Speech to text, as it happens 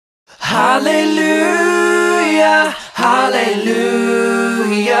Hallelujah, hallelujah,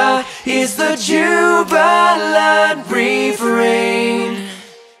 is the jubilant refrain.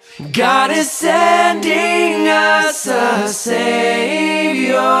 God is sending us a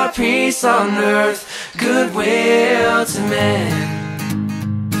Savior, peace on earth, goodwill to men.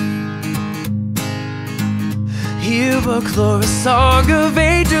 Hear a glorious song of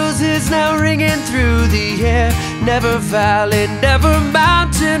angels is now ringing through the air. Never valley, never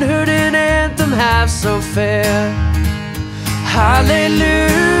mountain heard an anthem half so fair.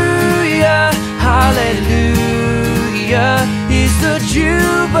 Hallelujah, hallelujah, is the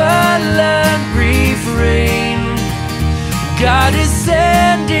jubilant refrain. God is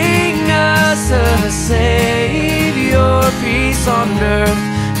sending us a Savior, peace on earth,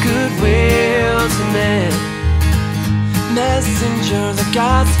 goodwill to men. Messenger of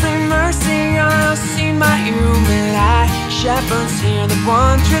God's free mercy on us, seen by human eye. Shepherds hear the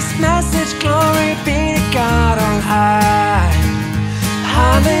wondrous message, glory be to God on high.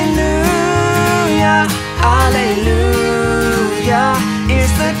 Hallelujah, hallelujah,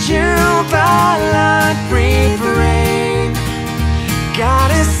 is the jubilant refrain.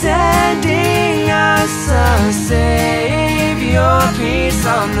 God is sending us a Savior, peace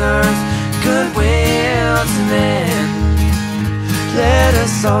on earth, goodwill to men. Let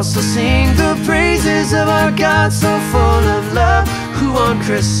us also sing the praises of our God so full of love, who on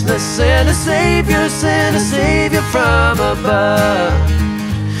Christmas sent a Savior from above.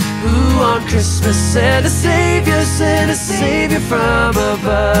 Who on Christmas sent a Savior from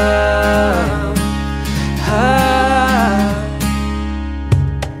above.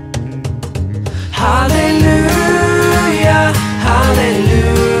 Hallelujah,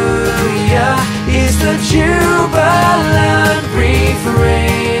 hallelujah, is the jubilant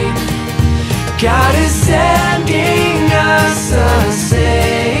refrain. God is sending us a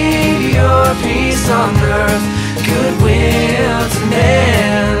Savior, peace on earth, good